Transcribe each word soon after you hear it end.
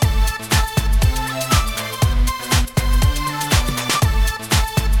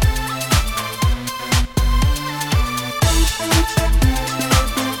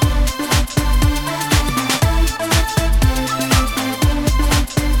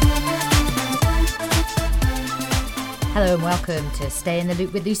Hello and welcome to Stay in the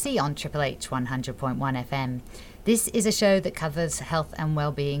Loop with Lucy on Triple H 100.1 FM. This is a show that covers health and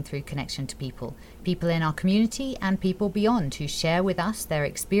well-being through connection to people in our community and people beyond who share with us their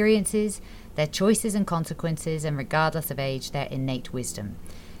experiences, their choices and consequences, and regardless of age, their innate wisdom.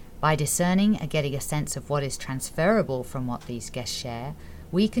 By discerning and getting a sense of what is transferable from what these guests share,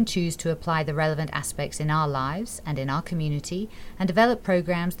 we can choose to apply the relevant aspects in our lives and in our community and develop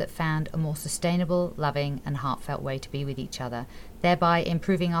programs that found a more sustainable, loving and heartfelt way to be with each other, thereby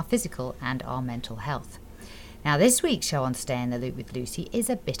improving our physical and our mental health. Now, this week's show on Stay in the Loop with Lucy is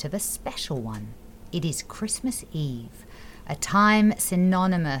a bit of a special one. It is Christmas Eve, a time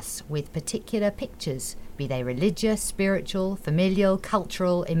synonymous with particular pictures, be they religious, spiritual, familial,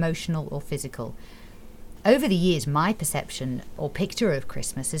 cultural, emotional or physical. Over the years, my perception or picture of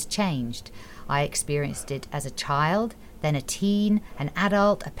Christmas has changed. I experienced it as a child, then a teen, an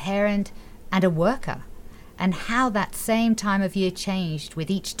adult, a parent, and a worker. And how that same time of year changed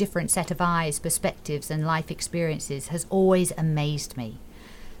with each different set of eyes, perspectives, and life experiences has always amazed me.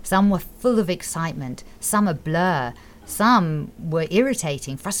 Some were full of excitement, some a blur, some were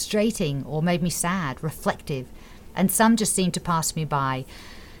irritating, frustrating, or made me sad, reflective, and some just seemed to pass me by.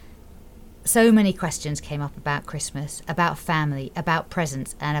 So many questions came up about Christmas, about family, about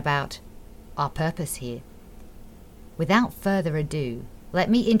presents, and about our purpose here. Without further ado, let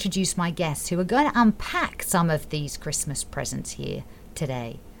me introduce my guests who are going to unpack some of these Christmas presents here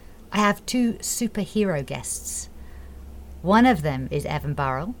today. I have two superhero guests. One of them is Evan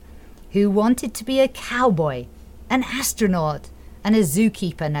Burrell, who wanted to be a cowboy, an astronaut, and a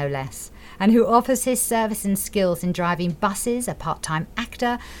zookeeper no less, and who offers his service and skills in driving buses, a part-time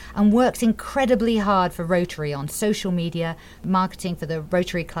actor, and works incredibly hard for Rotary on social media, marketing for the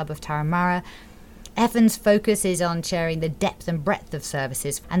Rotary Club of Turramurra. Evan's focus is on sharing the depth and breadth of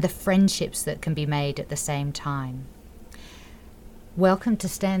services and the friendships that can be made at the same time. Welcome to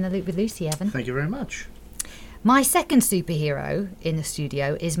Stay in the Loop with Lucy, Evan. Thank you very much. My second superhero in the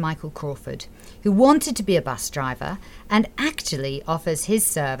studio is Michael Crawford, who wanted to be a bus driver and actually offers his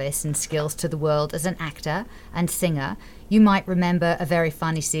service and skills to the world as an actor and singer. You might remember a very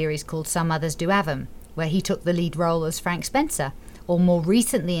funny series called Some Others Do Have 'Em, where he took the lead role as Frank Spencer, or more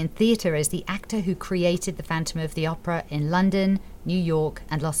recently in theatre as the actor who created the Phantom of the Opera in London, New York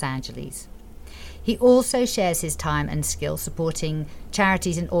and Los Angeles. He also shares his time and skill supporting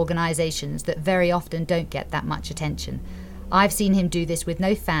charities and organisations that very often don't get that much attention. I've seen him do this with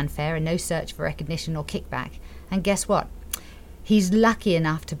no fanfare and no search for recognition or kickback. And guess what? He's lucky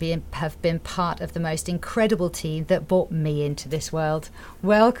enough to have been part of the most incredible team that brought me into this world.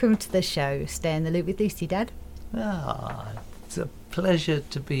 Welcome to the show, Stay in the Loop with Lucy, Dad. It's a pleasure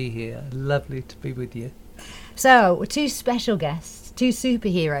to be here. Lovely to be with you. So, two special guests, two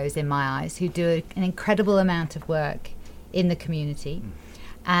superheroes in my eyes, who do an incredible amount of work in the community.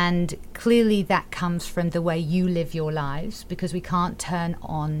 And clearly that comes from the way you live your lives, because we can't turn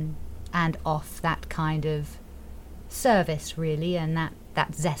on and off that kind of service, really, and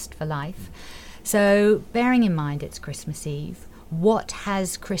that zest for life. So, bearing in mind it's Christmas Eve, what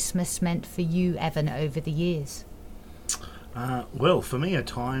has Christmas meant for you, Evan, over the years? Well, for me, a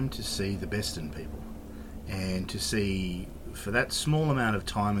time to see the best in people and to see, for that small amount of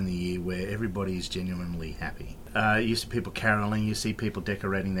time in the year where everybody is genuinely happy. You see people caroling, you see people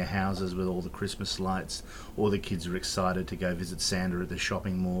decorating their houses with all the Christmas lights, or the kids are excited to go visit Santa at the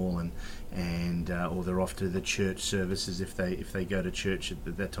shopping mall, and or they're off to the church services if they go to church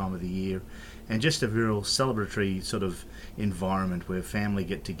at that time of the year, and just a real celebratory sort of environment where family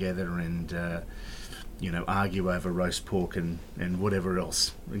get together and argue over roast pork and whatever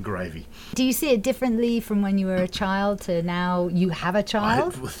else, and gravy. Do you see it differently from when you were a child to now you have a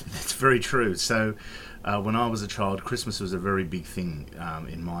child? That's very true. So when I was a child, Christmas was a very big thing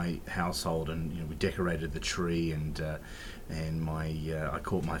in my household, and we decorated the tree, and I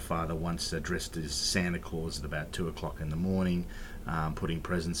caught my father once dressed as Santa Claus at about 2:00 in the morning, putting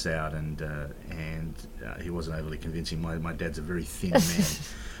presents out, and he wasn't overly convincing. My dad's a very thin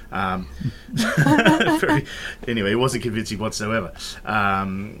man. Anyway, he wasn't convincing whatsoever.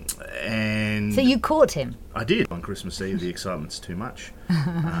 And so you caught him? I did. On Christmas Eve, the excitement's too much.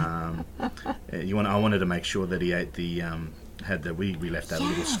 I wanted to make sure that he ate we left out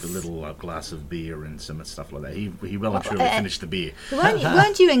a little glass of beer and some stuff like that. He well and truly finished the beer.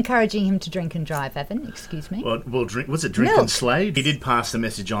 Weren't you encouraging him to drink and drive, Evan? Excuse me. Well, was it drink and slade? He did pass the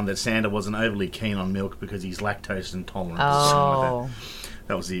message on that Santa wasn't overly keen on milk because he's lactose intolerant. Or something like that.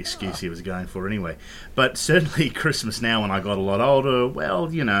 That was the excuse he was going for anyway. But certainly Christmas now, when I got a lot older, well,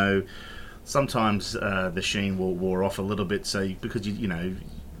 sometimes the sheen will wear off a little bit. So because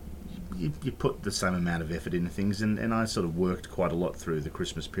you you put the same amount of effort into things, and I sort of worked quite a lot through the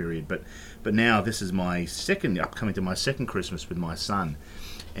Christmas period. But now this is my upcoming to my second Christmas with my son,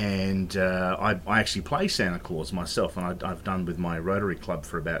 and I actually play Santa Claus myself, and I've done with my Rotary Club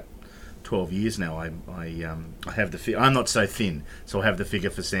for about 12 years now. I have the I'm not so thin, so I have the figure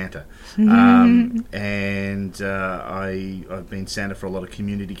for Santa, and I've been Santa for a lot of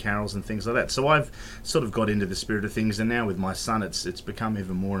community carols and things like that. So I've sort of got into the spirit of things, and now with my son, it's become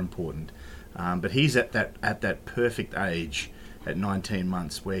even more important. But he's at that perfect age at 19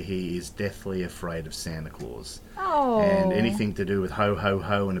 months where he is deathly afraid of Santa Claus. Oh. And anything to do with ho ho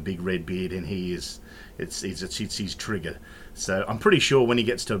ho and a big red beard, and it's his trigger. So I'm pretty sure when he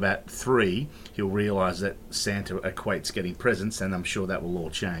gets to about 3, he'll realise that Santa equates getting presents, and I'm sure that will all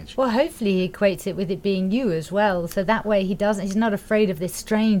change. Well, hopefully he equates it with it being you as well, so that way he's not afraid of this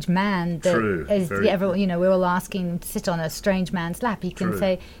strange man that True. we're all asking him to sit on a strange man's lap. He can True.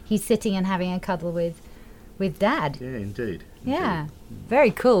 say he's sitting and having a cuddle with Dad. Yeah, indeed. Yeah,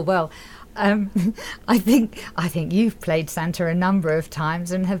 very cool. Well, I think you've played Santa a number of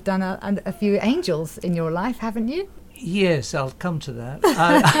times and have done a few angels in your life, haven't you? Yes, I'll come to that.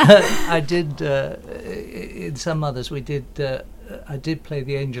 I did, in some others, I did play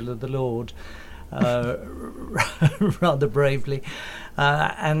the Angel of the Lord rather bravely.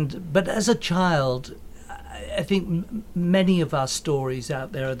 But as a child, I think many of our stories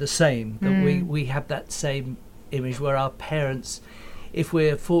out there are the same, that we have that same image where our parents, if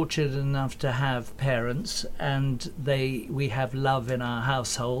we're fortunate enough to have parents and we have love in our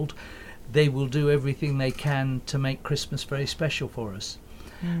household, they will do everything they can to make Christmas very special for us.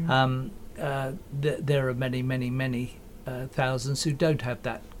 There are many, many, many thousands who don't have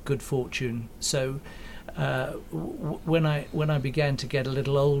that good fortune. So when I began to get a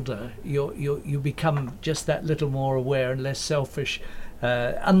little older, you become just that little more aware and less selfish,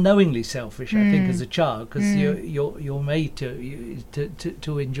 unknowingly selfish. I think as a child, because you're made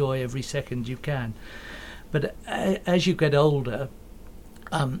to enjoy every second you can. But as you get older,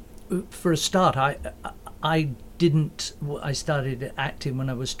 for a start, I started acting when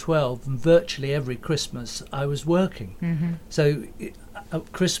I was 12, and virtually every Christmas I was working. So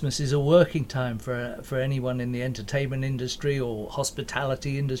Christmas is a working time for anyone in the entertainment industry or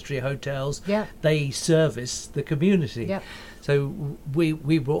hospitality industry, hotels. Yeah. They service the community. Yep. So we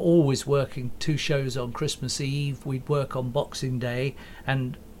were always working 2 shows on Christmas Eve. We'd work on Boxing Day,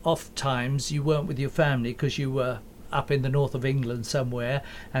 and oft times you weren't with your family because you were up in the north of England somewhere,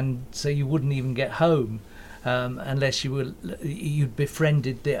 and so you wouldn't even get home unless you'd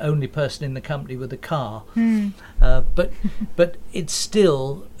befriended the only person in the company with a car. But it's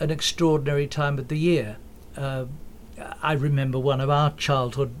still an extraordinary time of the year. I remember one of our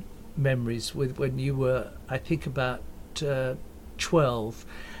childhood memories when you were, I think, about 12,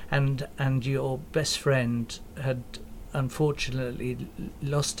 and your best friend had unfortunately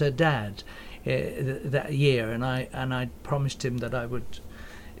lost her dad that year, and I promised him that I would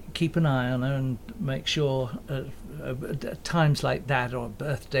keep an eye on her and make sure at times like that, or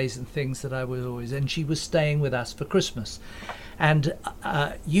birthdays and things, that I was always. And she was staying with us for Christmas, and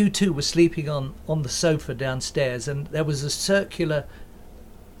you two were sleeping on the sofa downstairs, and there was a circular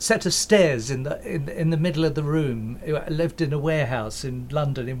set of stairs in the middle of the room. I lived in a warehouse in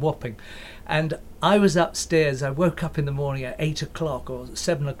London, in Wapping, and I was upstairs. I woke up in the morning at 8 o'clock or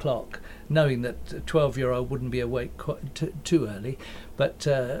 7 o'clock, knowing that a 12-year-old wouldn't be awake too early. But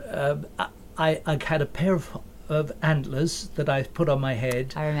I had a pair of antlers that I put on my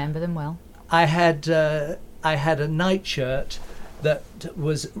head. I remember them well. I had a nightshirt that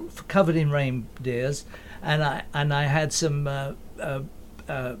was covered in reindeers, and I had some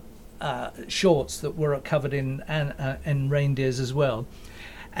shorts that were covered in reindeers as well.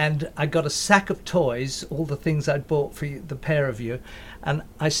 And I got a sack of toys, all the things I'd bought for the pair of you, and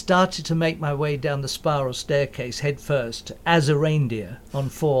I started to make my way down the spiral staircase head first as a reindeer on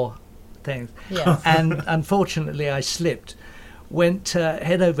 4 things. Yes. And unfortunately I slipped, went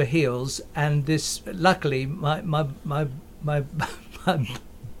head over heels, and luckily my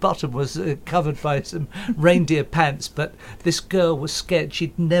bottom was covered by some reindeer pants, but this girl was scared.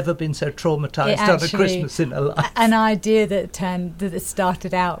 She'd never been so traumatized on a Christmas in her life. An idea that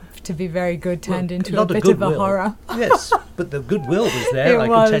started out to be very good turned into a bit of a horror. Yes, but the goodwill was there, I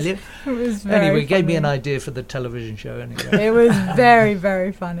can tell you. It was very Anyway, it gave me funny. an idea for the television show anyway. It was very,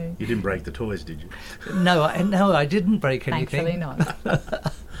 very funny. You didn't break the toys, did you? No, I didn't break anything. Thankfully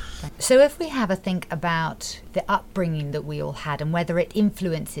not. So if we have a think about the upbringing that we all had and whether it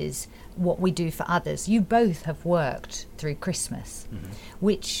influences what we do for others, you both have worked through Christmas,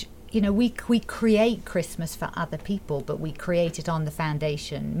 which we create Christmas for other people, but we create it on the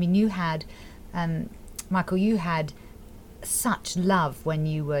foundation. I mean, you had, Michael, you had such love when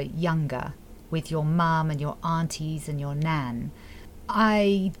you were younger with your mum and your aunties and your nan.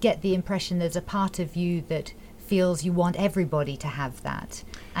 I get the impression there's a part of you that feels you want everybody to have that,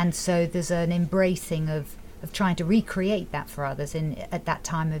 and so there's an embracing of trying to recreate that for others at that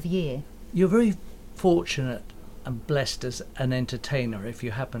time of year. You're very fortunate and blessed as an entertainer if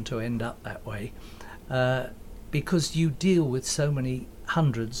you happen to end up that way, because you deal with so many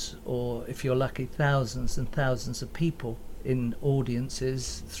hundreds, or if you're lucky, thousands and thousands of people in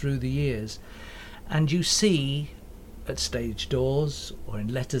audiences through the years, and you see at stage doors or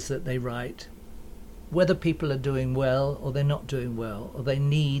in letters that they write whether people are doing well or they're not doing well, or they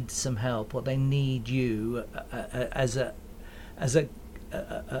need some help, or they need you as a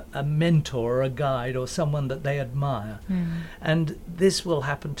mentor or a guide or someone that they admire. And this will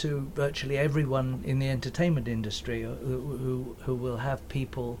happen to virtually everyone in the entertainment industry who will have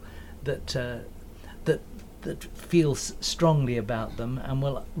people that feel strongly about them and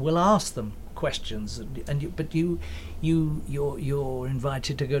will ask them questions, but you're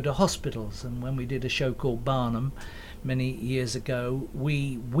invited to go to hospitals. And when we did a show called Barnum many years ago,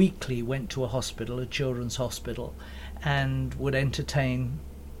 we weekly went to a hospital, a children's hospital, and would entertain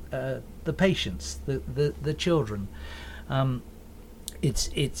the patients, the children.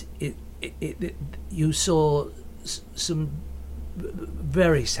 You saw some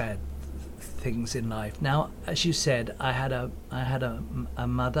very sad things in life. Now, as you said, I had a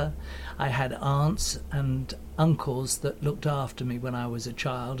mother, I had aunts and uncles that looked after me when I was a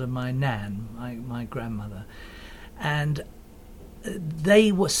child, and my nan, my grandmother, and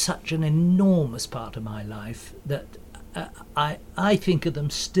they were such an enormous part of my life that I think of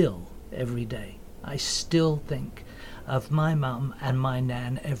them still every day. I still think of my mum and my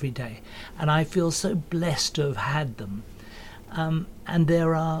nan every day, and I feel so blessed to have had them. And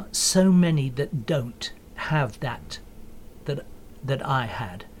there are so many that don't have that I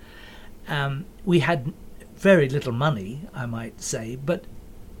had. We had very little money, I might say, but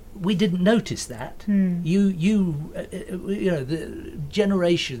we didn't notice that. You know, the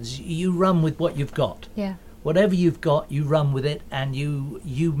generations, you run with what you've got. Yeah. Whatever you've got, you run with it, and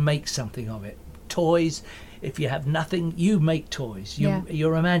you make something of it. Toys, if you have nothing, you make toys.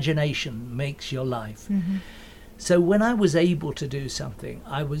 Your imagination makes your life. So when I was able to do something,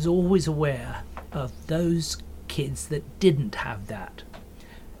 I was always aware of those kids that didn't have that.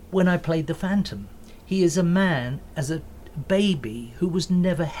 When I played the Phantom, he is a man as a baby who was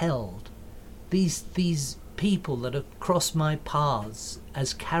never held. These people that have crossed my paths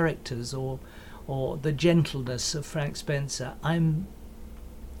as characters, or the gentleness of Frank Spencer, I'm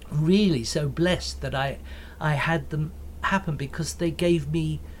really so blessed that I had them happen, because they gave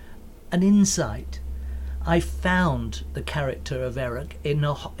me an insight. I found the character of Eric in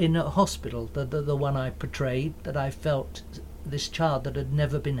a hospital, the one I portrayed, that I felt this child that had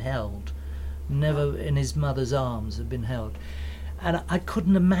never been held, never in his mother's arms had been held. And I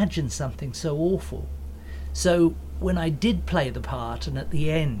couldn't imagine something so awful. So when I did play the part, and at the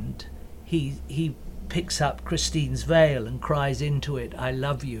end he picks up Christine's veil and cries into it, "I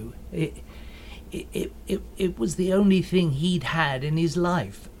love you," it was the only thing he'd had in his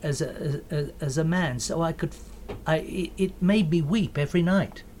life as a man. So it made me weep every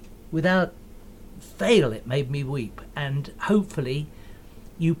night. Without fail, it made me weep. And hopefully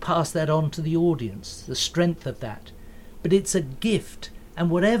you pass that on to the audience, the strength of that. But it's a gift, and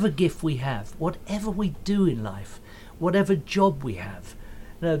whatever gift we have, whatever we do in life, whatever job we have.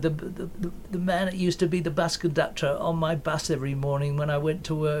 No, the man that used to be the bus conductor on my bus every morning when I went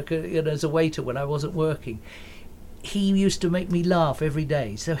to work, as a waiter when I wasn't working, he used to make me laugh every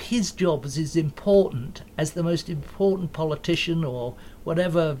day. So his job was as important as the most important politician or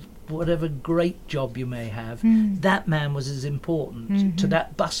whatever great job you may have. That man was as important to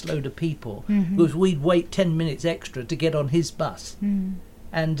that busload of people, because we'd wait 10 minutes extra to get on his bus.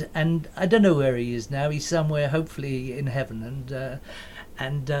 And I don't know where he is now. He's somewhere, hopefully in heaven,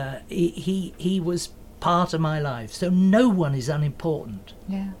 and he was part of my life. So no one is unimportant.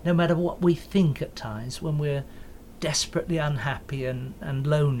 No matter what we think at times, when we're desperately unhappy and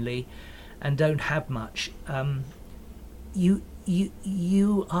lonely and don't have much, you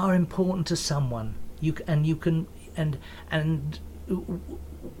are important to someone.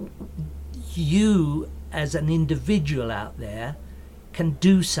 You as an individual out there can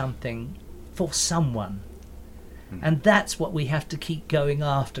do something for someone. And that's what we have to keep going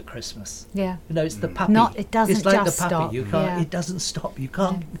after Christmas. It's the puppy. It doesn't it's like just the puppy. stop. You can't. It doesn't stop. You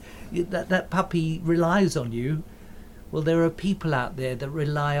can't. That puppy relies on you Well, there are people out there that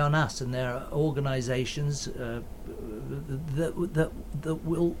rely on us, and there are organisations that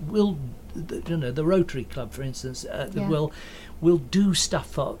will the Rotary Club, for instance, that will do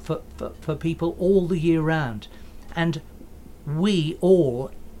stuff for people all the year round, and we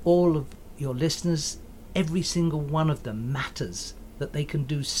all of your listeners, every single one of them matters, that they can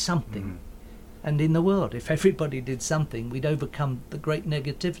do something. And in the world, if everybody did something, we'd overcome the great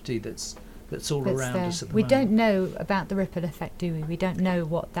negativity that's all around us at the moment. We don't know about the ripple effect, do we? We don't know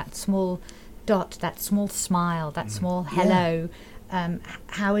what that small dot, that small smile, that small hello,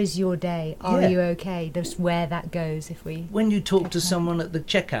 how is your day? Are you okay? Just where that goes if we... When you talk to someone at the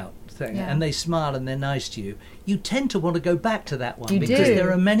checkout thing and they smile and they're nice to you, you tend to want to go back to that one, because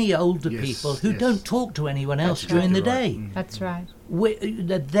there are many older people who don't talk to anyone else during the day. That's right.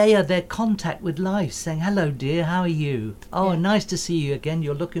 They are their contact with life, saying, hello dear, how are you? Oh, nice to see you again,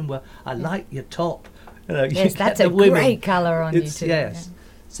 you're looking well. I like your top. Yes, that's a great colour on you too. Yes.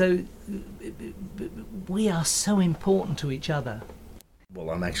 So we are so important to each other. Well,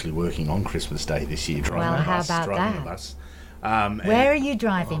 I'm actually working on Christmas Day this year, driving a bus. Where are you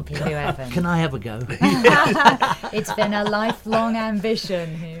driving, Peter Evans? Can I have a go? It's been a lifelong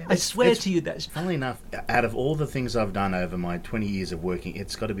ambition here. I swear to you, that's... Funnily enough, out of all the things I've done over my 20 years of working,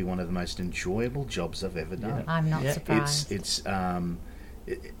 it's got to be one of the most enjoyable jobs I've ever done. I'm not surprised.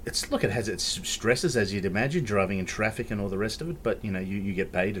 Look, it has its stresses, as you'd imagine, driving in traffic and all the rest of it, but, you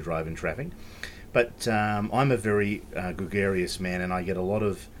get paid to drive in traffic. But I'm a very gregarious man, and I get a lot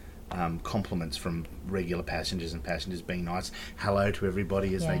of compliments from regular passengers, and passengers being nice. Hello to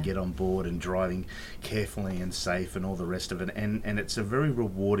everybody as they get on board, and driving carefully and safe and all the rest of it. And it's a very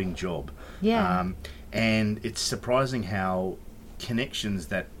rewarding job. Yeah. And it's surprising how connections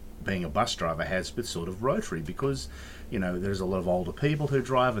that being a bus driver has with sort of Rotary, because there's a lot of older people who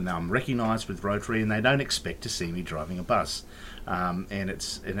drive, and I'm recognised with Rotary, and they don't expect to see me driving a bus. And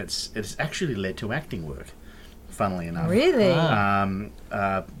it's actually led to acting work, funnily enough. Really?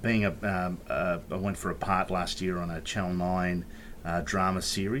 I went for a part last year on a Channel 9 drama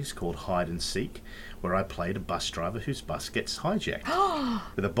series called Hide and Seek, where I played a bus driver whose bus gets hijacked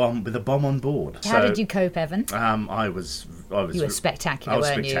with a bomb on board. How did you cope, Evan? I was. You were spectacular,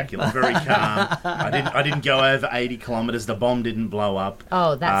 weren't you? I was spectacular, very calm. I didn't go over 80 kilometres. The bomb didn't blow up.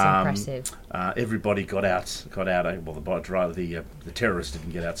 Oh, that's impressive. Everybody got out. Well, the terrorist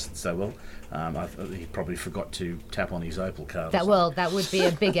didn't get out so well. He probably forgot to tap on his Opel car. That would be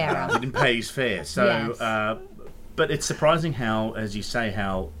a big error. He didn't pay his fare. So, but it's surprising how, as you say,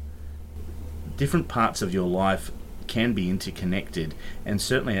 how different parts of your life can be interconnected, and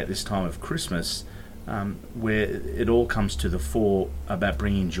certainly at this time of Christmas, where it all comes to the fore about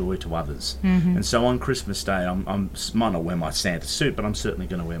bringing joy to others. And so on Christmas Day, I might not wear my Santa suit, but I'm certainly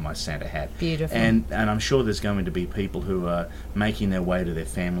going to wear my Santa hat. Beautiful. And I'm sure there's going to be people who are making their way to their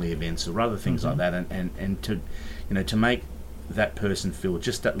family events or other things like that, and to make that person feel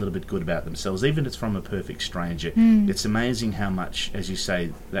just that little bit good about themselves, even if it's from a perfect stranger. It's amazing how much, as you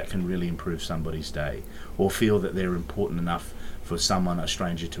say, that can really improve somebody's day, or feel that they're important enough for someone, a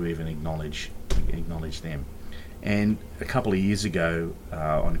stranger, to even acknowledge them. And a couple of years ago,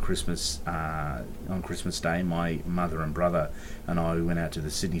 on Christmas Day, my mother and brother and I went out to the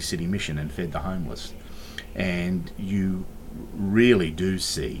Sydney City Mission and fed the homeless. And you really do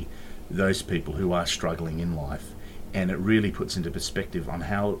see those people who are struggling in life, and it really puts into perspective on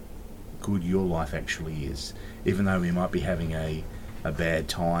how good your life actually is. Even though we might be having a bad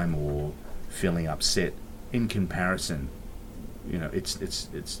time or feeling upset, in comparison,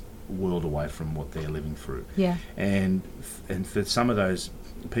 it's a world away from what they're living through. Yeah. And for some of those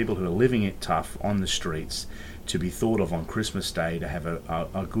people who are living it tough on the streets, to be thought of on Christmas Day, to have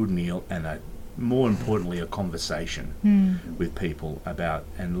a good meal and more importantly, a conversation with people about,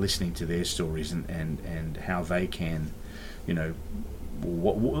 and listening to their stories and how they can,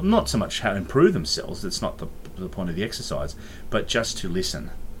 not so much how to improve themselves, that's not the point of the exercise, but just to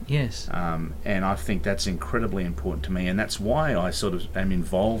listen. Yes. And I think that's incredibly important to me, and that's why I sort of am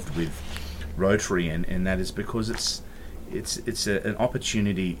involved with Rotary, and that is because it's an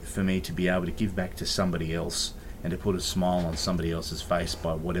opportunity for me to be able to give back to somebody else, and to put a smile on somebody else's face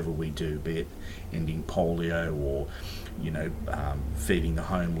by whatever we do, be it ending polio or, feeding the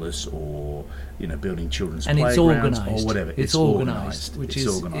homeless, or, building children's playgrounds, or whatever. It's organised, which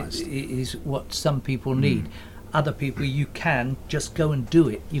is what some people need. Other people, you can just go and do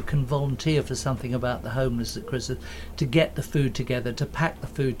it. You can volunteer for something about the homeless at Christmas, to get the food together, to pack the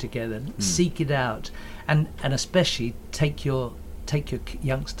food together, seek it out, and especially take your take your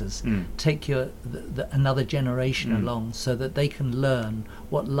youngsters, take another generation along, so that they can learn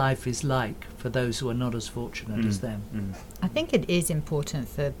what life is like for those who are not as fortunate as them. I think it is important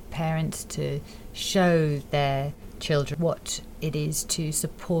for parents to show their children what it is to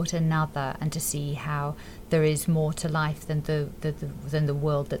support another, and to see how there is more to life than the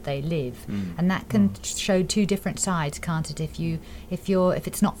world that they live, and that can show two different sides, can't it? If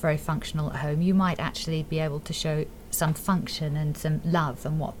it's not very functional at home, you might actually be able to show some function and some love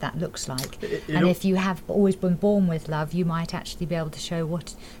and what that looks like. And if you have always been born with love, you might actually be able to show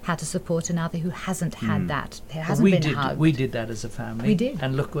how to support another who hasn't had that, who hasn't been hugged. We did that as a family. We did.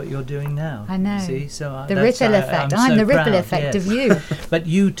 And look what you're doing now. I know. See, so the ripple effect. I'm the ripple effect of you. But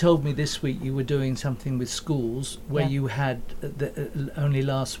you told me this week you were doing something with schools where Yeah. you had only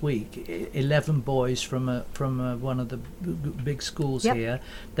last week 11 boys from one of the big schools Yep. here.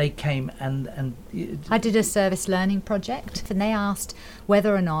 They came and I did a service learning project, and they asked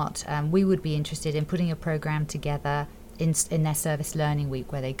whether or not we would be interested in putting a program together in their service learning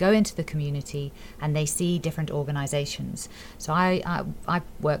week, where they go into the community and they see different organisations. So I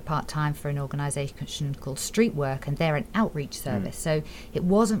work part-time for an organisation called Street Work, and they're an outreach service. So it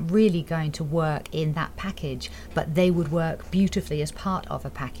wasn't really going to work in that package, but they would work beautifully as part of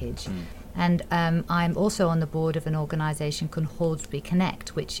a package. And I'm also on the board of an organisation called Hornsby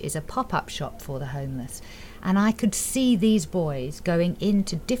Connect, which is a pop-up shop for the homeless. And I could see these boys going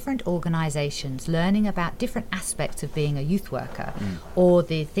into different organisations, learning about different aspects of being a youth worker, or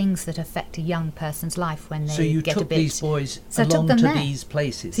the things that affect a young person's life when they so you get a took bit... these boys So I took along them to there. these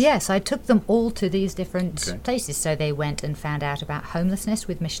places. Yes, I took them all to these different Okay. places. So they went and found out about homelessness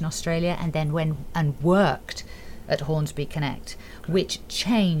with Mission Australia, and then went and worked at Hornsby Connect, which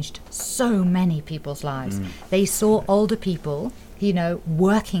changed so many people's lives. They saw older people,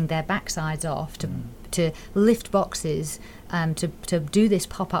 working their backsides off to lift boxes, to do this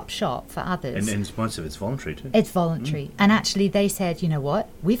pop-up shop for others. And most of it's voluntary too. It's voluntary. And actually they said, you know what,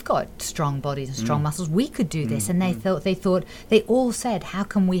 we've got strong bodies and strong muscles, we could do this. And they all said, how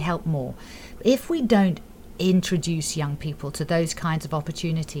can we help more? If we don't introduce young people to those kinds of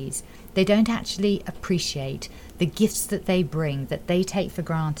opportunities, they don't actually appreciate the gifts that they bring, that they take for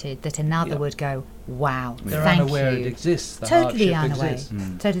granted, that another would go, wow, They're thank unaware you. it exists. The Totally hardship unaware. exists.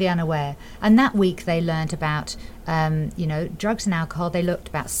 Totally unaware. And that week they learned about, drugs and alcohol. They looked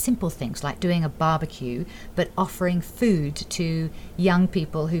about simple things like doing a barbecue, but offering food to young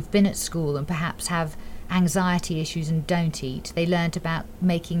people who've been at school and perhaps have anxiety issues and don't eat. They learned about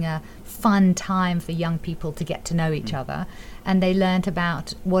making a fun time for young people to get to know each other, and they learned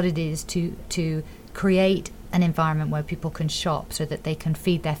about what it is to create an environment where people can shop so that they can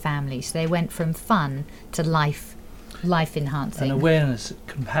feed their families. So they went from fun to life enhancing. And awareness,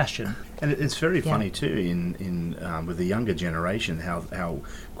 compassion. And it's very Yeah. funny too in with the younger generation how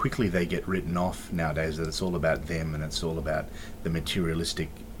quickly they get written off nowadays, that it's all about them and it's all about the materialistic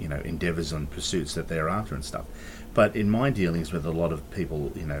endeavours and pursuits that they're after and stuff. But in my dealings with a lot of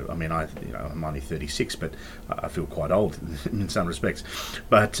people, I'm only 36, but I feel quite old in some respects.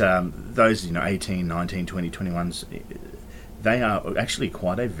 But those 18, 19, 20, 21s, they are actually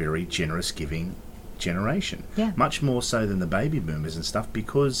quite a very generous giving generation. Yeah. Much more so than the baby boomers and stuff,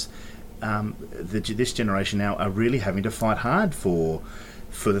 because this generation now are really having to fight hard for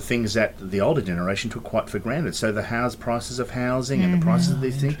the things that the older generation took quite for granted. So the prices of housing and the prices of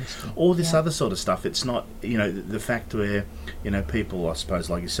these things, all this other sort of stuff. It's not, the fact where, people, I suppose,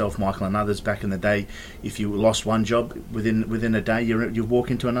 like yourself, Michael, and others back in the day, if you lost one job within a day, you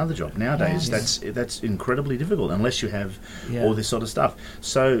walk into another job. Nowadays, that's incredibly difficult unless you have all this sort of stuff.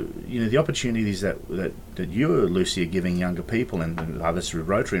 So, the opportunities that you, Lucy, are giving younger people and others through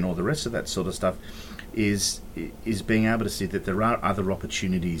Rotary and all the rest of that sort of stuff, is being able to see that there are other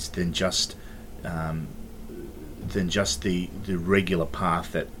opportunities than just the regular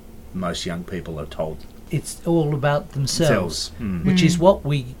path that most young people are told. It's all about themselves, Mm. which is what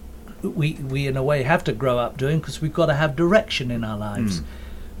we in a way have to grow up doing, because we've got to have direction in our lives.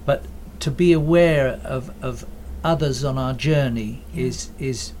 But to be aware of others on our journey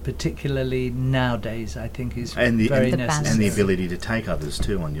is particularly nowadays, I think, is very necessary. And the ability to take others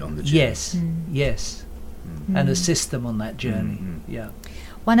too on the journey. Yes, and assist them on that journey. Yeah.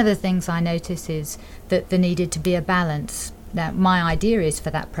 One of the things I notice is that there needed to be a balance. Now, my idea is for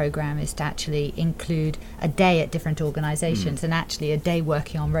that program is to actually include a day at different organisations, and actually a day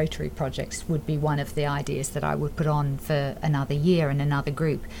working on Rotary projects would be one of the ideas that I would put on for another year in another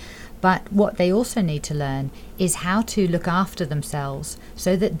group. But what they also need to learn is how to look after themselves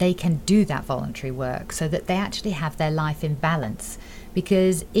so that they can do that voluntary work, so that they actually have their life in balance.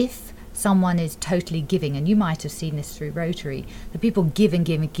 Because if someone is totally giving, and you might have seen this through Rotary, the people give and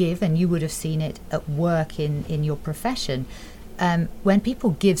give and give, and you would have seen it at work in your profession. When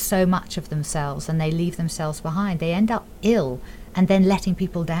people give so much of themselves and they leave themselves behind, they end up ill and then letting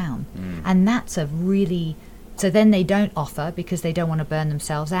people down. And that's a really... So then they don't offer because they don't want to burn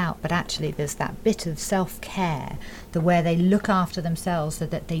themselves out. But actually there's that bit of self-care, where they look after themselves so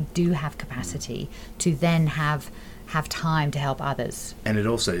that they do have capacity to then have time to help others. And it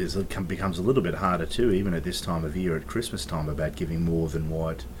also becomes a little bit harder too, even at this time of year, at Christmas time, about giving more than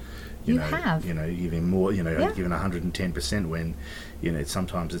what you know, giving more, giving 110% when,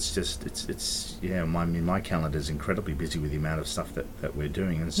 sometimes it's my calendar is incredibly busy with the amount of stuff that we're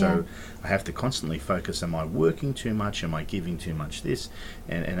doing, and so I have to constantly focus, am I working too much, am I giving too much this,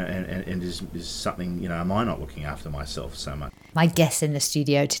 and is something, am I not looking after myself so much? My guests in the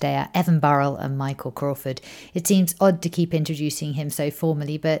studio today are Evan Burrell and Michael Crawford. It seems odd to keep introducing him so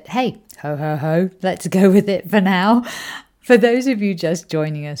formally, but hey, ho ho ho, let's go with it for now. For those of you just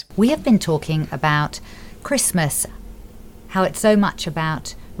joining us, we have been talking about Christmas, how it's so much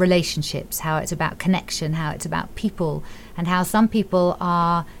about relationships, how it's about connection, how it's about people, and how some people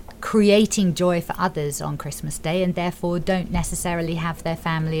are creating joy for others on Christmas Day and therefore don't necessarily have their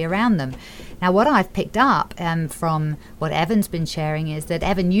family around them. Now, what I've picked up from what Evan's been sharing is that,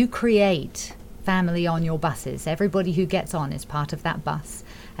 Evan, you create family on your buses. Everybody who gets on is part of that bus,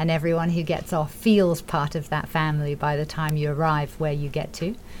 and everyone who gets off feels part of that family by the time you arrive where you get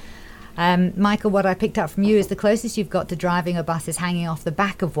to. Michael, what I picked up from you is the closest you've got to driving a bus is hanging off the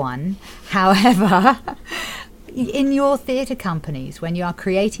back of one. However, in your theatre companies, when you are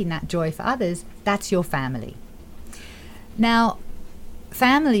creating that joy for others, that's your family. Now,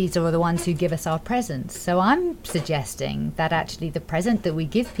 families are the ones who give us our presents. So I'm suggesting that actually the present that we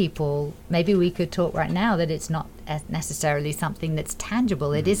give people, maybe we could talk right now that it's not necessarily something that's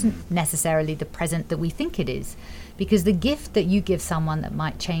tangible. It isn't necessarily the present that we think it is. Because the gift that you give someone that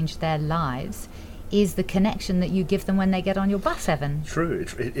might change their lives is the connection that you give them when they get on your bus, Evan. True.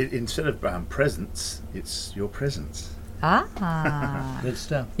 Instead of presents, it's your presence. Ah. Good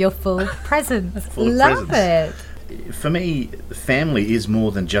stuff. Your full presence. Full of Love presents. it. For me, family is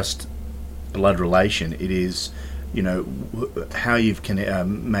more than just blood relation. It is, how you've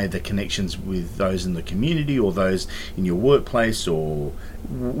made the connections with those in the community or those in your workplace or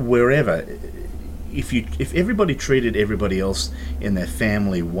wherever. If everybody treated everybody else in their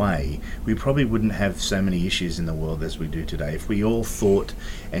family way, we probably wouldn't have so many issues in the world as we do today. If we all thought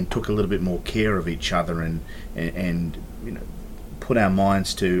and took a little bit more care of each other and put our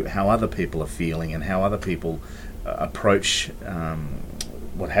minds to how other people are feeling and how other people approach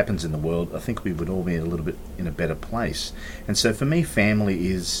what happens in the world, I think we would all be a little bit in a better place. And so for me, family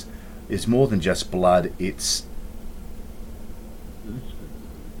is more than just blood. It's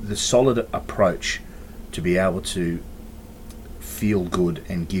the solid approach to be able to feel good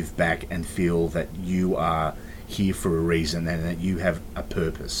and give back and feel that you are here for a reason and that you have a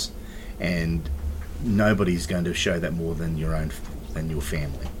purpose, and nobody's going to show that more than your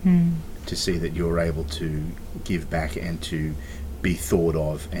family. To see that you're able to give back and to be thought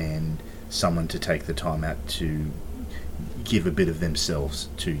of, and someone to take the time out to give a bit of themselves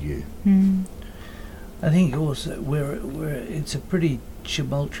to you. I think also it's a pretty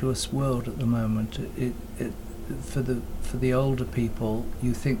tumultuous world at the moment. For the older people,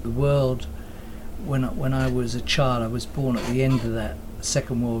 you think the world. When I was a child, I was born at the end of that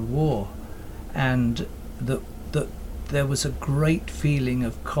Second World War, and there was a great feeling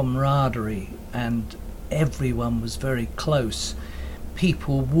of camaraderie, and everyone was very close.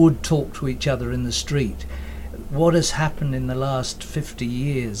 People would talk to each other in the street. What has happened in the last 50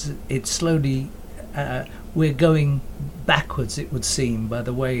 years? It's slowly. We're going backwards, it would seem, by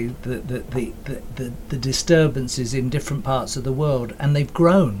the way the disturbances in different parts of the world, and they've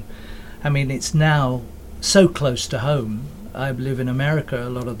grown. I mean, it's now so close to home. I live in America a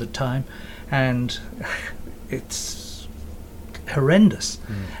lot of the time, and it's horrendous.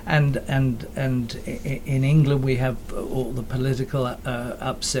 And in England we have all the political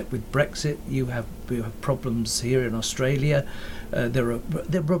upset with Brexit. We have problems here in Australia. There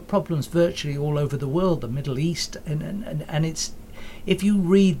are problems virtually all over the world, the Middle East, and it's, if you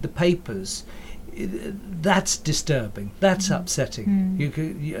read the papers, that's disturbing, that's upsetting.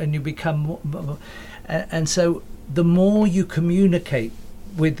 You become more, and so the more you communicate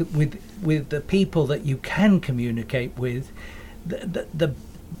with the people that you can communicate with,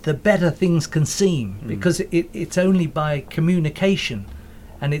 the better things can seem, because it's only by communication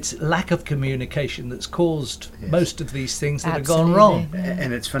And it's lack of communication that's caused Yes. most of these things that Absolutely. have gone wrong.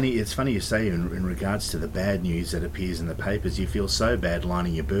 And it's funny you say in regards to the bad news that appears in the papers, you feel so bad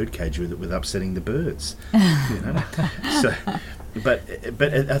lining your birdcage with upsetting the birds. You know? So, but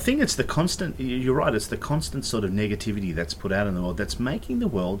I think it's the constant, you're right, it's the constant sort of negativity that's put out in the world that's making the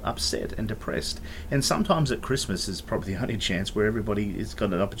world upset and depressed. And sometimes at Christmas is probably the only chance where everybody has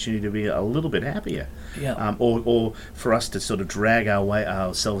got an opportunity to be a little bit happier. Yeah. Or for us to sort of drag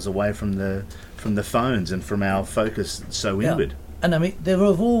ourselves away from the phones and from our focus so inward. And I mean, there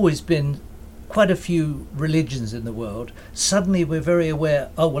have always been quite a few religions in the world. Suddenly we're very aware,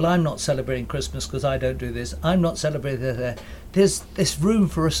 oh, well, I'm not celebrating Christmas because I don't do this. I'm not celebrating that. There's room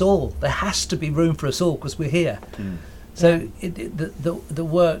for us all. There has to be room for us all because we're here. So the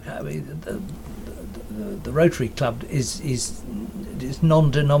work, I mean, the Rotary Club is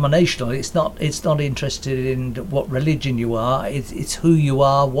non-denominational. It's not interested in what religion you are. It's who you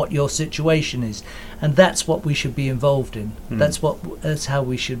are, what your situation is, and that's what we should be involved in. That's how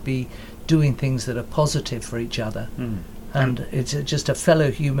we should be doing things that are positive for each other. And it's just a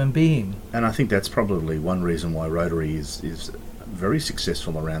fellow human being. And I think that's probably one reason why Rotary is very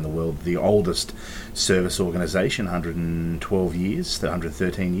successful around the world. The oldest service organisation, 112 years,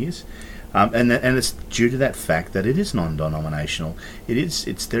 113 years. And it's due to that fact that it is non-denominational.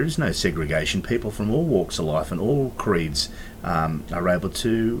 There is no segregation. People from all walks of life and all creeds are able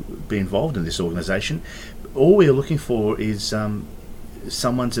to be involved in this organisation. All we are looking for is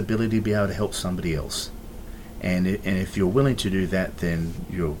someone's ability to be able to help somebody else. And if you're willing to do that, then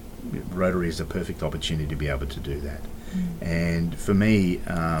Rotary is a perfect opportunity to be able to do that. And for me,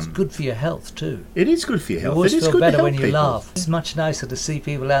 It's good for your health too. it is good for your You health. always It is feel good to better help when you people. laugh. It's much nicer to see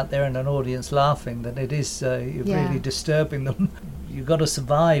people out there in an audience laughing than it is you're Yeah. really disturbing them. You've got to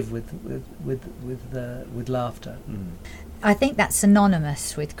survive with laughter. I think that's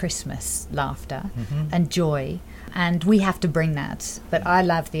synonymous with Christmas, laughter and joy, and we have to bring that. But I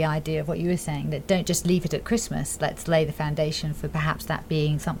love the idea of what you were saying, that don't just leave it at Christmas. Let's lay the foundation for perhaps that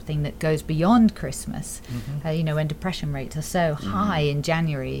being something that goes beyond Christmas. When depression rates are so high in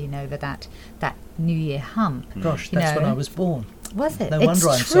January, over that New Year hump. Gosh, that's when I was born. Was it? No It's wonder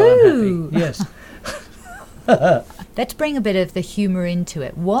I'm true. so unhappy. Yes. Let's bring a bit of the humour into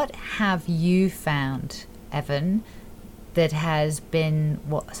it. What have you found, Evan, that has been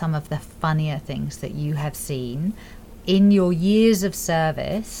some of the funnier things that you have seen in your years of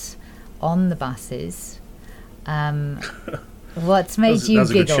service on the buses? What's made you that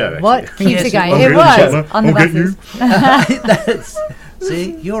was a good giggle? show, What actually. keeps Yes, it going? it It was. was on the I'll get buses.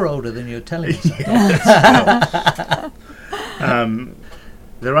 See, you're older than you're telling us.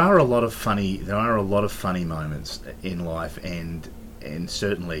 There are a lot of funny moments in life, and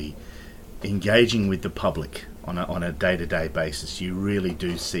certainly engaging with the public on a day-to-day basis. You really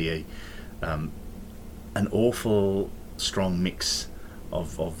do see an awful strong mix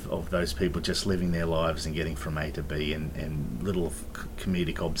of those people just living their lives and getting from A to B, and little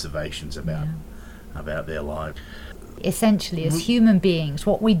comedic observations about their lives. Essentially, as human beings,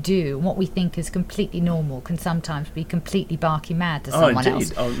 what we do and what we think is completely normal can sometimes be completely barky mad to someone indeed.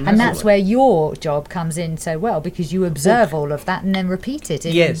 else. Oh, and that's where your job comes in so well, because you observe all of that and then repeat it.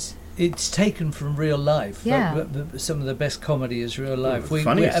 Yes. It's taken from real life. Yeah. Some of the best comedy is real life.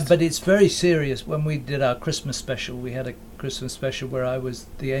 Funniest. But it's very serious. When we did our Christmas special, we had a Christmas special where I was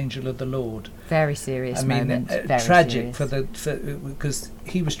the angel of the Lord. Very serious moment. Very Tragic serious. because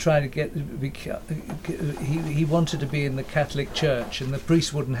he was trying to he wanted to be in the Catholic Church and the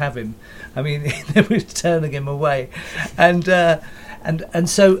priest wouldn't have him. I mean, they were turning him away, and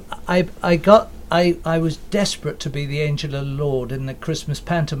so I was desperate to be the angel of the Lord in the Christmas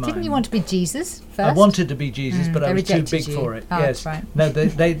pantomime. Didn't you want to be Jesus first? I wanted to be Jesus, but they I was too rejected big you. for it. Oh, Yes, that's right. no,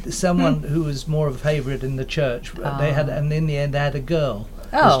 they someone who was more of a favourite in the church. They had, and in the end, they had a girl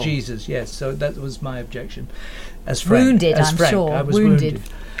Oh. as Jesus. Yes, so that was my objection. As Frank, Wounded, as I'm Frank, sure. I was Wounded.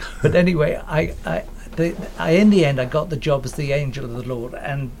 But anyway, I in the end, I got the job as the angel of the Lord,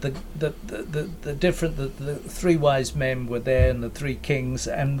 and the three wise men were there, and the three kings,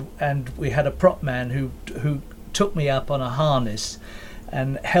 and we had a prop man who took me up on a harness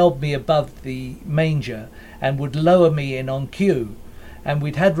and held me above the manger and would lower me in on cue. And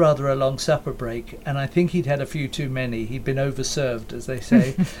we'd had rather a long supper break, and I think he'd had a few too many. He'd been overserved, as they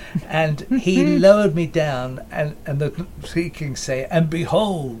say. And he lowered me down, and the three kings say, "And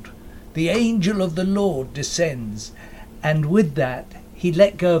behold, the angel of the Lord descends." And with that, he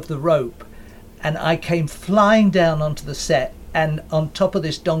let go of the rope, and I came flying down onto the set and on top of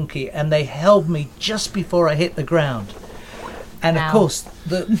this donkey, and they held me just before I hit the ground. And Ow. of course,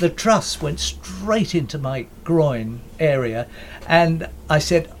 the truss went straight into my groin area, and I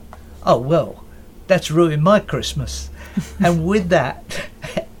said, "Oh well, that's ruined my Christmas." And with that,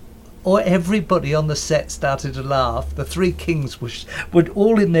 everybody on the set started to laugh. The three kings were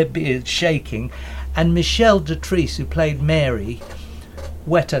all in their beards, shaking, and Michelle Detrice, who played Mary,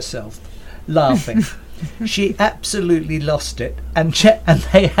 wet herself, laughing. She absolutely lost it, and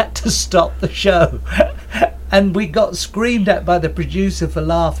they had to stop the show. And we got screamed at by the producer for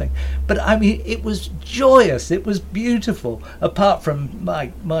laughing. But I mean, it was joyous. It was beautiful. Apart from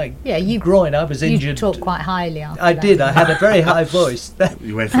my groin, I was injured. You talked quite highly after I that. did. I had a very high voice.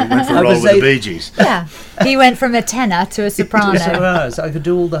 You went for a role with the Bee Gees. Yeah, he went from a tenor to a soprano. So I could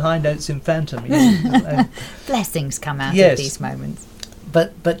do all the high notes in Phantom. Blessings come out Yes. of these moments.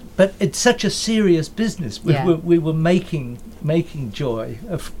 But it's such a serious business. We were making joy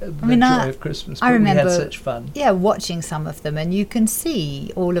of joy of Christmas. But I remember, we had such fun. Yeah, watching some of them, and you can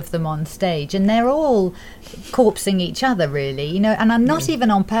see all of them on stage, and they're all corpsing each other, really. You know, and I'm not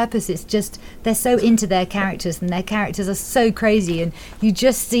even on purpose. It's just they're so into their characters, and their characters are so crazy, and you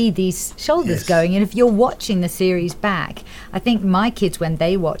just see these shoulders going. And if you're watching the series back, I think my kids, when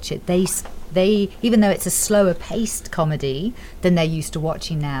they watch it, they even though it's a slower paced comedy than they're used to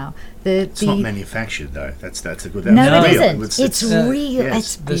watching now, it's not manufactured though. That's a good. No, it real. isn't. It's real.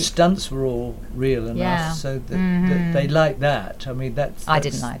 Yes. The stunts were all real enough, so they like that. I mean, that's I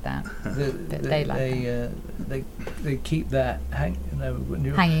didn't like that. But they like that. They keep that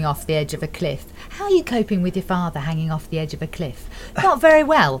hanging off the edge of a cliff. How are you coping with your father hanging off the edge of a cliff? Not very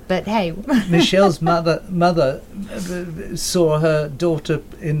well, but hey. Michelle's mother saw her daughter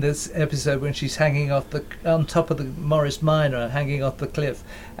in this episode when she's hanging on top of the Morris Minor, hanging off the cliff,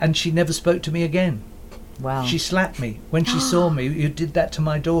 and she never spoke to me again. Wow. She slapped me when she saw me. You did that to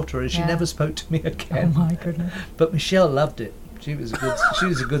my daughter, and she never spoke to me again. Oh my goodness! But Michelle loved it. She was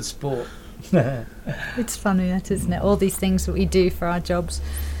a good sport. It's funny, that, isn't it? All these things that we do for our jobs.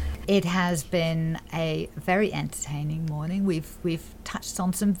 It has been a very entertaining morning. We've touched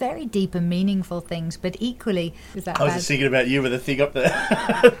on some very deep and meaningful things, but equally, I was just thinking about you with a thing up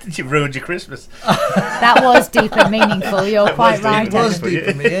there. You ruined your Christmas. That was deep and meaningful. You're quite right. It was deep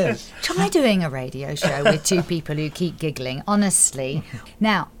for me, yes. Try doing a radio show with two people who keep giggling, honestly.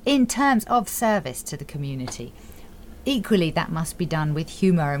 Now, in terms of service to the community, equally that must be done with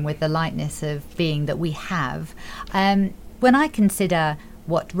humour and with the lightness of being that we have. When I consider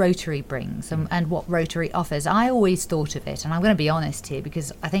what Rotary brings and what Rotary offers, I always thought of it, and I'm going to be honest here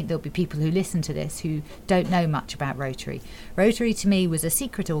because I think there'll be people who listen to this who don't know much about Rotary. Rotary to me was a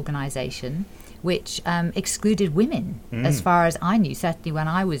secret organisation which excluded women, as far as I knew, certainly when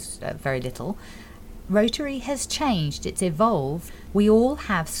I was very little. Rotary has changed, it's evolved. We all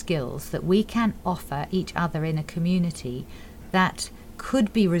have skills that we can offer each other in a community that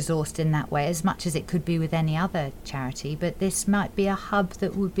could be resourced in that way as much as it could be with any other charity, but this might be a hub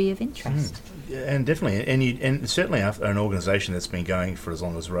that would be of interest. And definitely, and certainly an organisation that's been going for as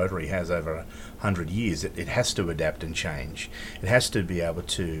long as Rotary has, over 100 years, it has to adapt and change. It has to be able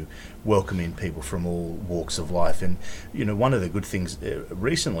to welcome in people from all walks of life. And you know, one of the good things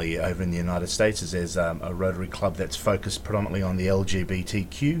recently over in the United States is there's a Rotary club that's focused predominantly on the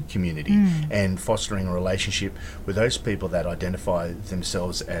LGBTQ community and fostering a relationship with those people that identify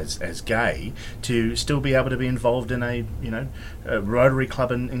themselves as gay, to still be able to be involved in a Rotary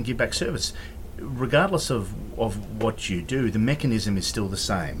club and give back service. Regardless of what you do, the mechanism is still the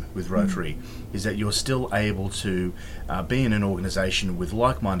same with Rotary, is that you're still able to be in an organisation with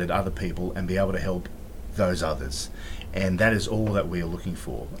like-minded other people and be able to help those others. And that is all that we are looking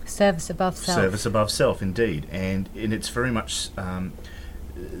for. Service above self. Service above self, indeed. And it's very much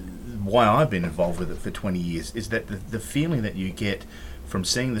why I've been involved with it for 20 years, is that the feeling that you get from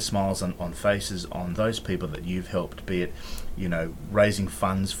seeing the smiles on faces on those people that you've helped, be it, raising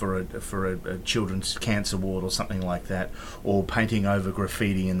funds for a children's cancer ward or something like that, or painting over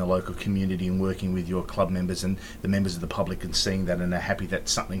graffiti in the local community and working with your club members and the members of the public and seeing that and are happy that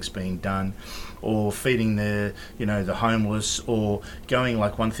something's being done, or feeding the homeless, or going,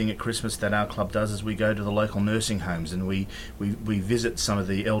 like one thing at Christmas that our club does is we go to the local nursing homes and we visit some of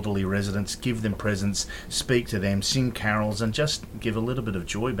the elderly residents, give them presents, speak to them, sing carols, and just give a little bit of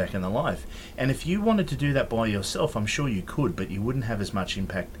joy back in their life. And if you wanted to do that by yourself, I'm sure you could, but you wouldn't have as much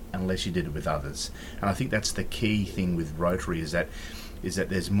impact unless you did it with others. And I think that's the key thing with Rotary, is that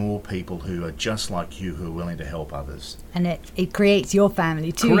there's more people who are just like you who are willing to help others. And it creates your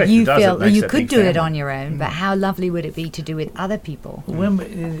family too. Correct, you it does. feel you could do family. it on your own, but how lovely would it be to do it with other people? When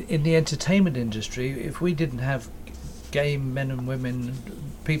in the entertainment industry, if we didn't have gay men and women,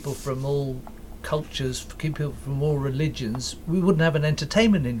 people from all cultures, people from all religions, we wouldn't have an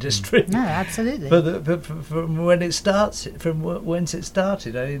entertainment industry. No, absolutely. But from when it starts, from whence it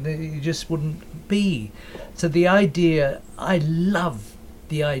started, I mean, you just wouldn't be. So the idea, I love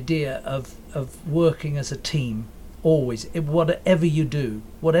the idea of working as a team, always, whatever you do,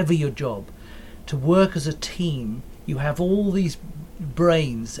 whatever your job, to work as a team. You have all these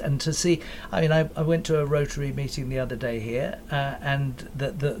brains, and to see, I mean, I went to a Rotary meeting the other day here, and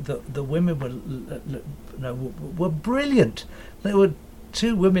the women were brilliant. There were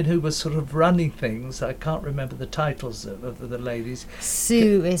two women who were sort of running things. I can't remember the titles of the ladies.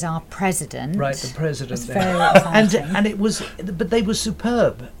 Sue is our president. Right, the president It's there. very exciting. And it was, but they were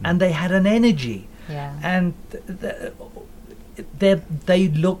superb, and they had an energy, Yeah. and they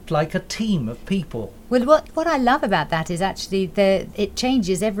looked like a team of people. Well, what I love about that is actually it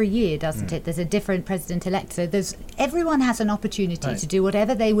changes every year, doesn't it? There's a different president-elect, so everyone has an opportunity Right. to do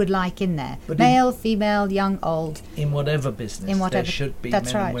whatever they would like in there. But Male, female, young, old. In whatever business, In whatever- there should be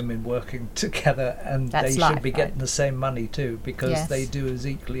that's men right. and women working together, and That's they life, should be right? getting the same money too, because Yes. they do as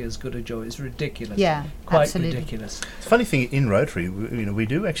equally as good a job. It's ridiculous. Yeah, Quite absolutely. ridiculous. It's a funny thing in Rotary, we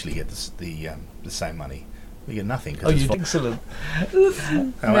do actually get the same money. We get nothing. 'cause Oh, it's you vo- excellent.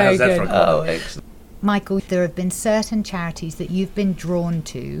 Very how's that good. for a Oh, excellent. Michael, there have been certain charities that you've been drawn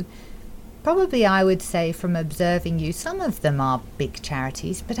to. Probably, I would say, from observing you, some of them are big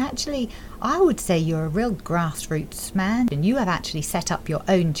charities, but actually, I would say you're a real grassroots man. And you have actually set up your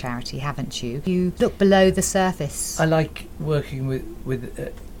own charity, haven't you? You look below the surface. I like working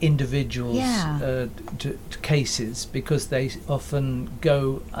with individuals Yeah. to cases, because they often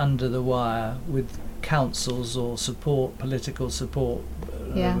go under the wire with councils or political support.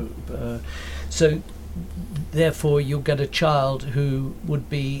 Yeah. So therefore you'll get a child who would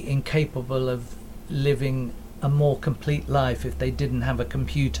be incapable of living a more complete life if they didn't have a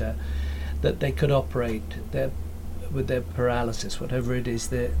computer that they could operate with their paralysis, whatever it is.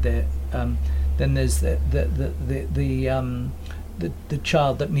 Then there's the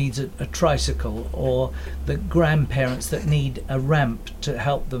child that needs a tricycle, or the grandparents that need a ramp to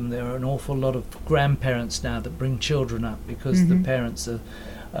help them. There are an awful lot of grandparents now that bring children up because the parents are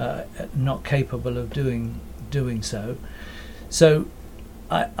not capable of doing so. So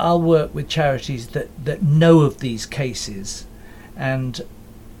I'll work with charities that know of these cases, and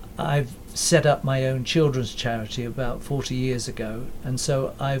I've set up my own children's charity about 40 years ago, and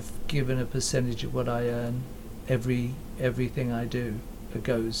so I've given a percentage of what I earn. Everything I do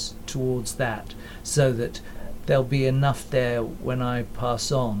goes towards that, so that there'll be enough there when I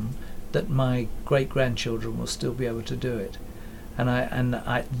pass on that my great-grandchildren will still be able to do it. And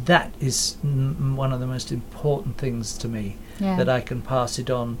I that is one of the most important things to me, Yeah. that I can pass it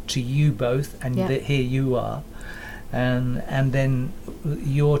on to you both, and Yeah. that here you are, and then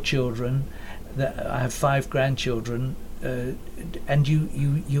your children. That I have 5 grandchildren, and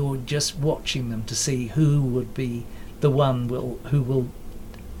you're just watching them to see who would be the one who will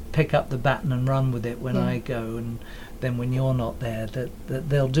pick up the baton and run with it when Yeah. I go, and then when you're not there, that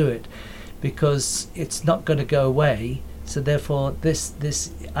they'll do it, because it's not going to go away. So therefore, this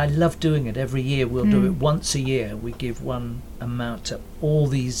I love doing it every year. We'll do it once a year. We give one amount to all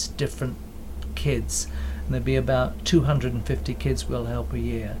these different kids, and there'll be about 250 kids we'll help a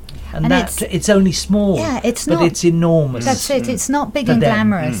year. And that it's only small. Yeah, it's but not. it's enormous. That's it. It's not big For and them.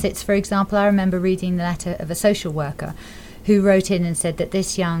 glamorous. It's, for example, I remember reading the letter of a social worker who wrote in and said that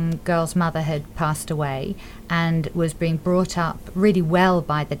this young girl's mother had passed away and was being brought up really well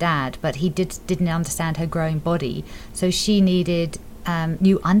by the dad, but he didn't understand her growing body, so she needed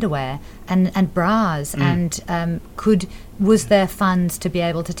new underwear and bras, and was there funds to be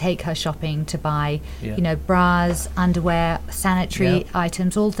able to take her shopping to buy, bras, underwear, sanitary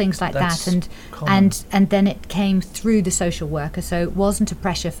items, all things like That's that, common. and then it came through the social worker, so it wasn't a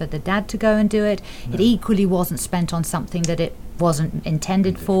pressure for the dad to go and do it. No. It equally wasn't spent on something that it wasn't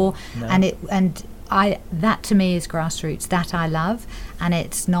intended for, No. that to me is grassroots. That I love, and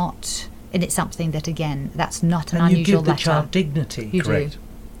it's not. And it's something that, again, that's not an and unusual you give the letter. child dignity. You Correct.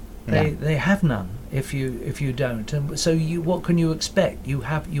 do. They have none if you don't, and so what can you expect? You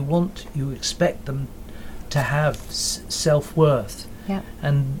expect them to have self-worth, Yeah.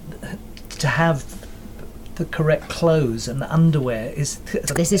 and to have the correct clothes and underwear is.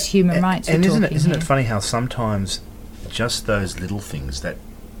 This is human rights. And we're isn't talking it here. funny how sometimes just those little things that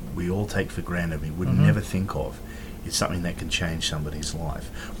we all take for granted, we would never think of, is something that can change somebody's life.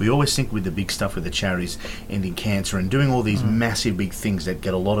 We always think with the big stuff with the charities ending cancer and doing all these massive big things that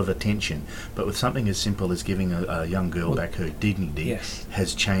get a lot of attention, but with something as simple as giving a young girl back her dignity Yes.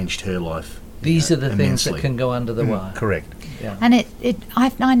 has changed her life These are the things that immensely. can go under the wire. Correct. Yeah. And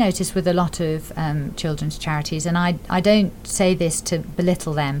I notice with a lot of children's charities, and I don't say this to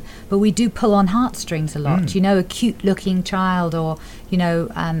belittle them, but we do pull on heartstrings a lot. You know, a cute-looking child, or you know,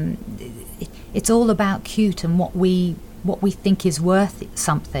 it's all about cute and what we think is worth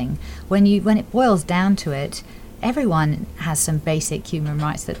something. When it boils down to it, everyone has some basic human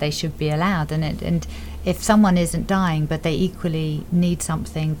rights that they should be allowed, and if someone isn't dying, but they equally need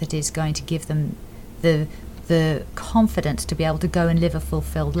something that is going to give them the confidence to be able to go and live a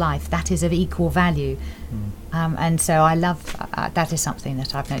fulfilled life, that is of equal value. And so I love that is something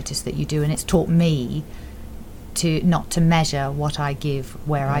that I've noticed that you do, and it's taught me to not to measure what I give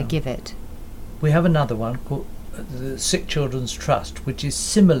where I give it. We have another one called the Sick Children's Trust, which is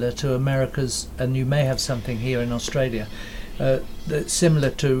similar to America's, and you may have something here in Australia, that's similar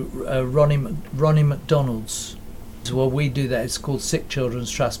to Ronnie McDonald's. So well, we do that. It's called Sick Children's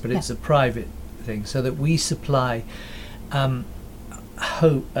Trust, but it's a private thing, so that we supply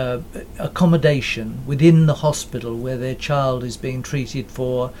accommodation within the hospital where their child is being treated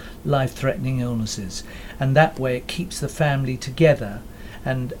for life-threatening illnesses, and that way it keeps the family together.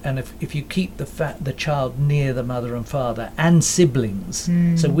 And if you keep the child near the mother and father and siblings,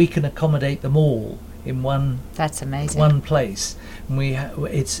 so we can accommodate them all in one. That's amazing. One place. And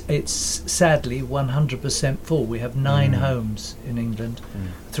it's sadly 100% full. We have 9 homes in England,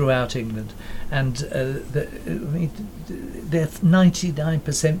 throughout England, and they're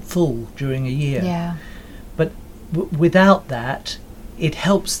 99% full during a year. Yeah. But without that, it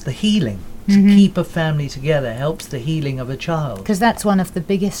helps the healing. To keep a family together helps the healing of a child. Because that's one of the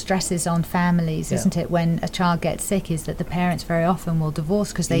biggest stresses on families, isn't it, when a child gets sick, is that the parents very often will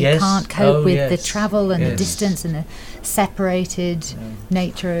divorce because they can't cope with the travel and the distance and the separated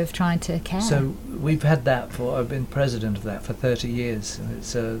nature of trying to care. So we've had that I've been president of that for 30 years, and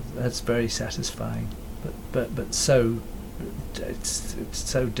that's very satisfying. But so it's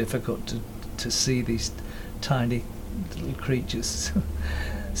so difficult to see these tiny little creatures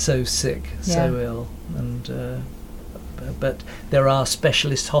so sick, so ill, and but there are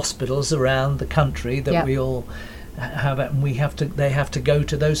specialist hospitals around the country that we all have, and they have to go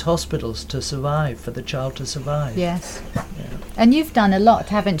to those hospitals to survive, for the child to survive. Yes. And you've done a lot,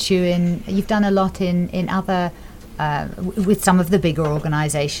 haven't you? You've done a lot in other with some of the bigger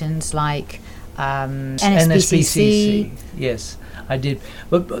organisations like NSPCC. Yes, I did.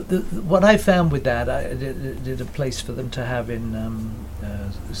 But what I found with that, I did a place for them to have in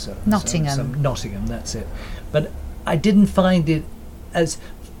Nottingham. Nottingham, that's it. But I didn't find it as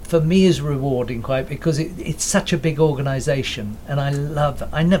rewarding quite, because it's such a big organisation, and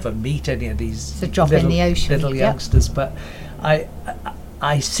I never meet any of these it's a drop in the ocean. Little youngsters, but I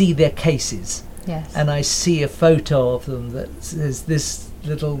see their cases. Yes. And I see a photo of them that says this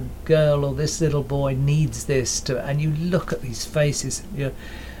little girl or this little boy needs this, and you look at these faces,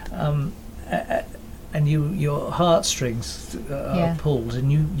 and your heartstrings are pulled,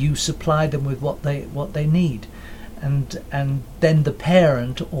 and you supply them with what they need, and then the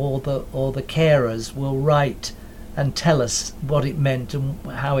parent or the carers will write and tell us what it meant and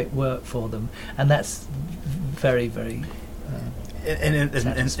how it worked for them, and that's very, very.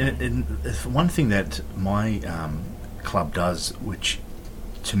 And one thing that my club does, which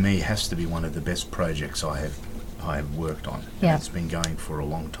to me has to be one of the best projects I have worked on. Yeah. It's been going for a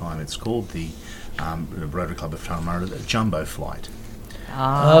long time. It's called the Rotary Club of Turramurra, the Jumbo Flight.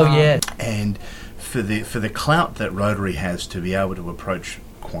 Oh yeah. And for the clout that Rotary has to be able to approach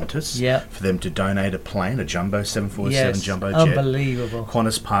Qantas, for them to donate a plane, a Jumbo 747 Jumbo jet, unbelievable.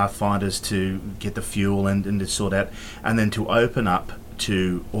 Qantas Pathfinders to get the fuel and to sort out, and then to open up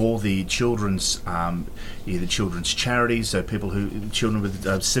to all the children's either children's charities, so children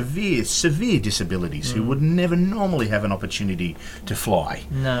with severe disabilities who would never normally have an opportunity to fly.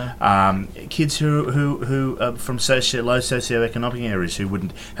 No. Kids who are from low socioeconomic areas who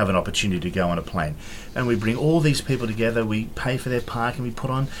wouldn't have an opportunity to go on a plane. And we bring all these people together, we pay for their parking, we put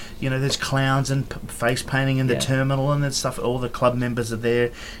on, there's clowns and face painting in the terminal and that stuff. All the club members are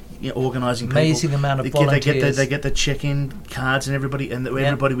there, organising people. Amazing amount of volunteers. They get the check-in cards and everybody,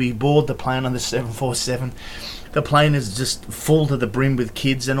 we board the plane on the 747. The plane is just full to the brim with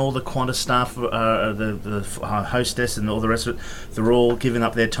kids, and all the Qantas staff, the hostess and all the rest of it, they're all giving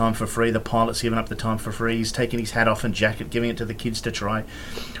up their time for free. The pilot's giving up the time for free. He's taking his hat off and jacket, giving it to the kids to try.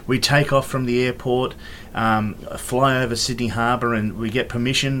 We take off from the airport, fly over Sydney Harbour, and we get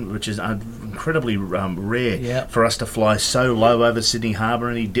permission, which is incredibly rare Yeah. for us to fly so low over Sydney Harbour,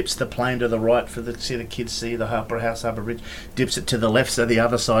 and he dips the plane to the right for the kids see the House Harbour Bridge, dips it to the left so the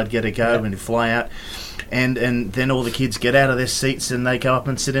other side get a go and fly out. And then all the kids get out of their seats and they go up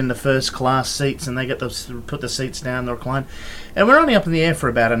and sit in the first class seats, and they get to put the seats down, the recline. And we're only up in the air for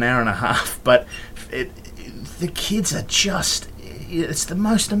about an hour and a half, but the kids are just, it's the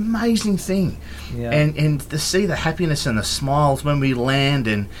most amazing thing. Yeah. And to see the happiness and the smiles when we land,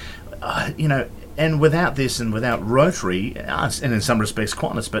 and and without this and without Rotary, and in some respects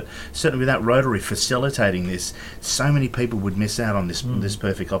Qantas, but certainly without Rotary facilitating this, so many people would miss out on this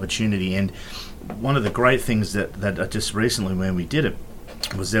perfect opportunity. And one of the great things that just recently when we did it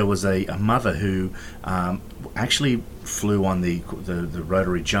was there was a mother who actually flew on the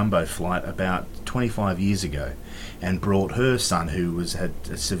Rotary Jumbo flight about 25 years ago, and brought her son who had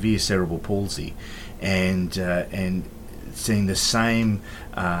a severe cerebral palsy, and seeing the same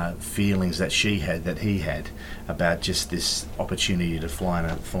feelings that he had about just this opportunity to fly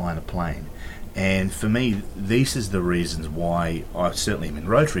in a plane. And for me, these is the reasons why I certainly am in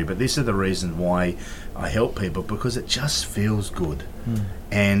Rotary, but these are the reasons why I help people, because it just feels good.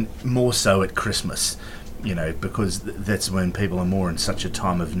 And more so at Christmas, because that's when people are more in such a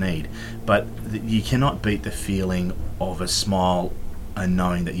time of need. But you cannot beat the feeling of a smile and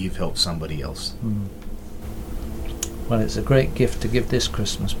knowing that you've helped somebody else. Well, it's a great gift to give this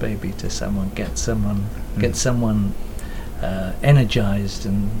Christmas, baby, to someone. Get someone energized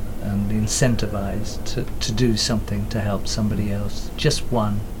and incentivized to do something to help somebody else. Just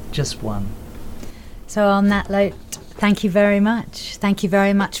one. So on that note, thank you very much. Thank you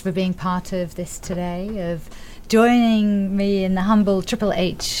very much for being part of this today, of joining me in the humble Triple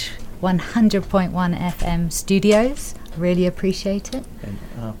H 100.1 FM studios. Really appreciate it. And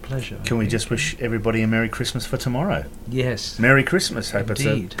our pleasure. Can we just wish everybody a Merry Christmas for tomorrow? Yes. Merry Christmas. Hope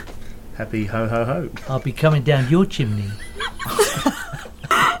Indeed. it's a happy ho ho ho. I'll be coming down your chimney.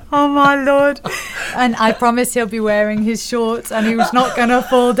 Oh my Lord. And I promise he'll be wearing his shorts and he was not going to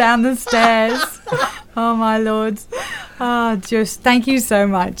fall down the stairs. Oh my Lord. Just thank you so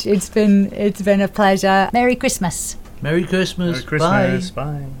much. It's been a pleasure. Merry Christmas. Merry Christmas. Merry Christmas.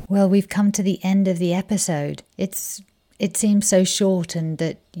 Bye. Well, we've come to the end of the episode. It seems so short, and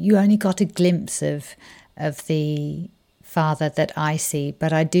that you only got a glimpse of the father that I see,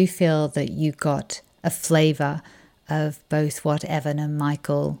 but I do feel that you got a flavour of both what Evan and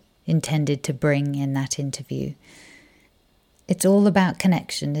Michael intended to bring in that interview. It's all about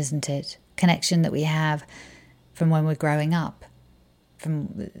connection, isn't it? Connection that we have from when we're growing up,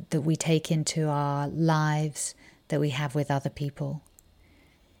 that we take into our lives, that we have with other people.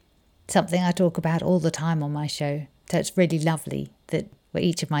 Something I talk about all the time on my show. So it's really lovely that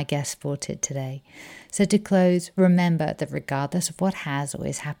each of my guests brought it today. So to close, remember that regardless of what has or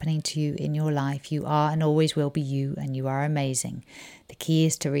is happening to you in your life, you are and always will be you, and you are amazing. The key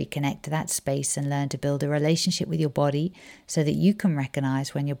is to reconnect to that space and learn to build a relationship with your body so that you can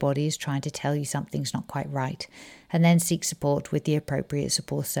recognize when your body is trying to tell you something's not quite right, and then seek support with the appropriate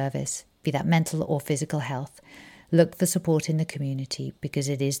support service, be that mental or physical health. Look for support in the community because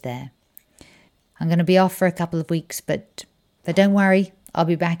it is there. I'm going to be off for a couple of weeks, but don't worry, I'll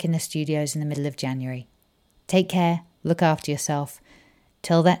be back in the studios in the middle of January. Take care, look after yourself.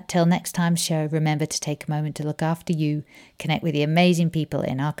 Till next time's show, remember to take a moment to look after you, connect with the amazing people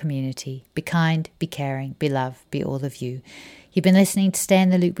in our community. Be kind, be caring, be love, be all of you. You've been listening to Stay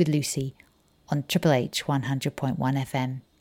in the Loop with Lucy on Triple H 100.1 FM.